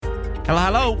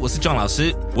Hello， 我是 John 老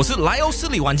师，我是莱欧斯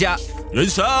里玩家，人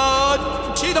生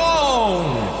启动，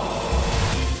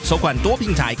首款多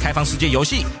平台开放世界游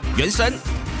戏《原神》，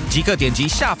即刻点击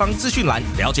下方资讯栏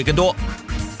了解更多。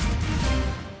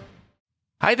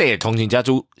Hi there， 通勤家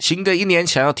族，新的一年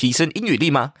想要提升英语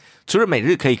力吗？除了每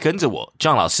日可以跟着我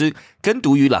John 老师跟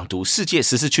读与朗读世界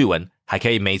时事趣闻，还可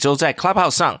以每周在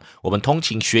Clubhouse 上我们通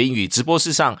勤学英语直播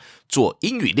室上做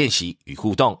英语练习与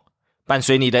互动。伴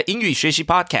随你的英语学习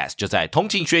Podcast 就在通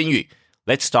勤学英语。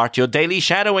Let's start your daily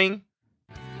shadowing.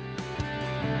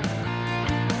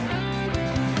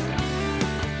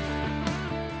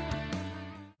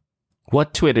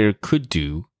 What Twitter could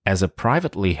do as a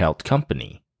privately held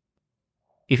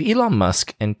company.If Elon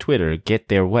Musk and Twitter get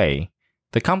their way,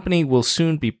 the company will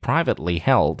soon be privately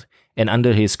held and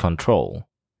under his control.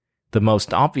 The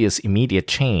most obvious immediate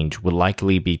change would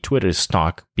likely be Twitter's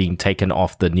stock being taken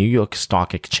off the New York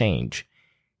Stock Exchange.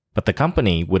 But the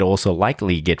company would also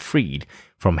likely get freed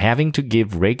from having to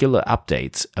give regular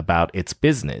updates about its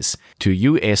business to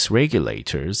U.S.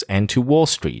 regulators and to Wall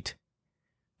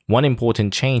Street.One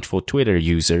important change for Twitter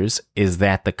users is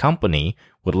that the company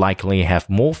would likely have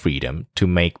more freedom to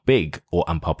make big or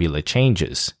unpopular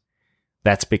changes.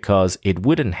 That's because it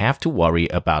wouldn't have to worry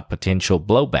about potential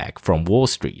blowback from Wall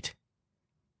Street.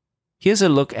 Here's a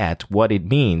look at what it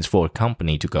means for a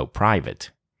company to go private.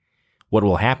 What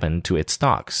will happen to its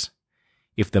stocks?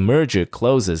 If the merger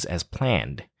closes as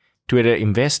planned, Twitter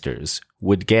investors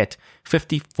would get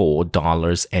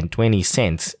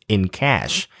 $54.20 in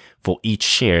cash for each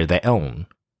share they own.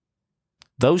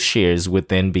 Those shares would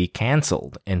then be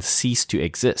cancelled and cease to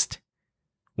exist.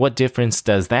 What difference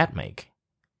does that make?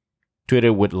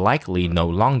 Twitter would likely no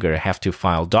longer have to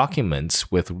file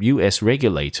documents with U.S.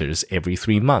 regulators every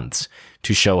 3 months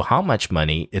to show how much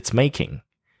money it's making.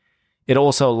 It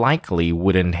also likely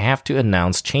wouldn't have to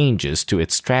announce changes to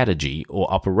its strategy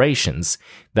or operations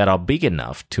that are big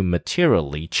enough to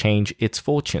materially change its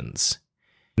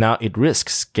fortunes.Now it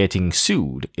risks getting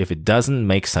sued if it doesn't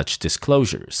make such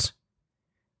disclosures.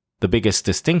 The biggest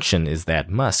distinction is that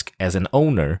Musk, as an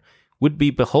owner, would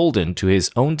be beholden to his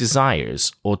own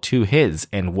desires or to his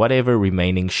and whatever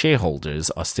remaining shareholders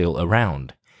are still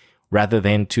around, rather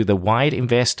than to the wide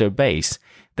investor base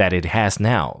that it has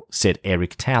now, said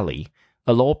Eric Talley,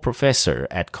 a law professor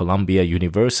at Columbia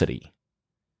University.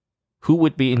 Who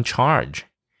would be in charge?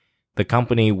 The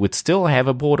company would still have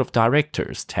a board of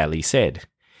directors, Talley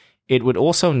said.It would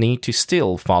also need to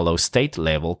still follow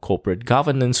state-level corporate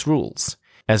governance rules,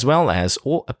 as well as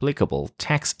all applicable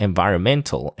tax,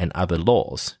 environmental, and other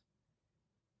laws.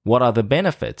 What are the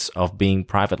benefits of being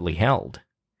privately held?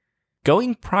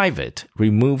 Going private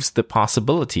removes the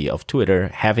possibility of Twitter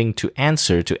having to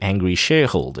answer to angry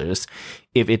shareholders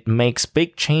if it makes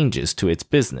big changes to its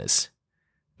business.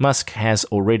 Musk has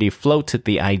already floated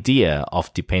the idea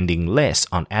of depending less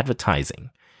on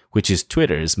advertising,which is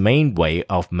Twitter's main way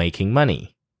of making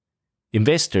money.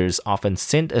 Investors often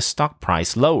send a stock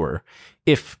price lower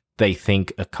if they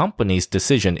think a company's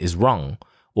decision is wrong,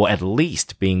 or at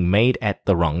least being made at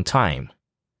the wrong time.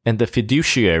 And the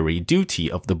fiduciary duty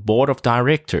of the board of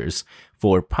directors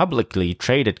for a publicly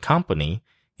traded company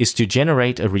is to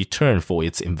generate a return for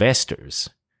its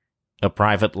investors. A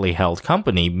privately held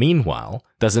company, meanwhile,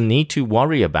 doesn't need to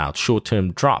worry about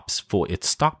short-term drops for its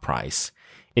stock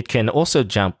price.It can also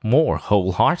jump more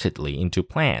wholeheartedly into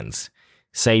plans,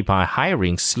 say by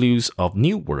hiring slews of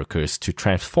new workers to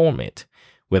transform it,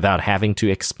 without having to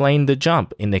explain the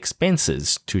jump in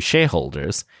expenses to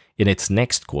shareholders in its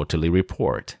next quarterly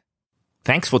report.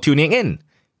 Thanks for tuning in.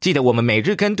 记得我们每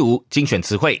日跟读、精选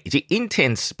词汇以及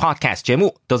Intense Podcast 节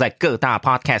目都在各大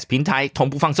Podcast 平台同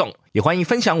步放送，也欢迎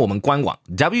分享我们官网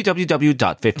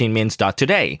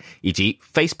www.15minutes.today 以及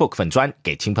Facebook 粉专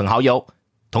给亲朋好友。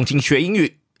通勤学英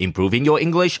语，Improving your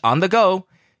English on the go.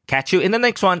 Catch you in the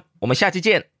next one. 我们下期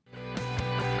见。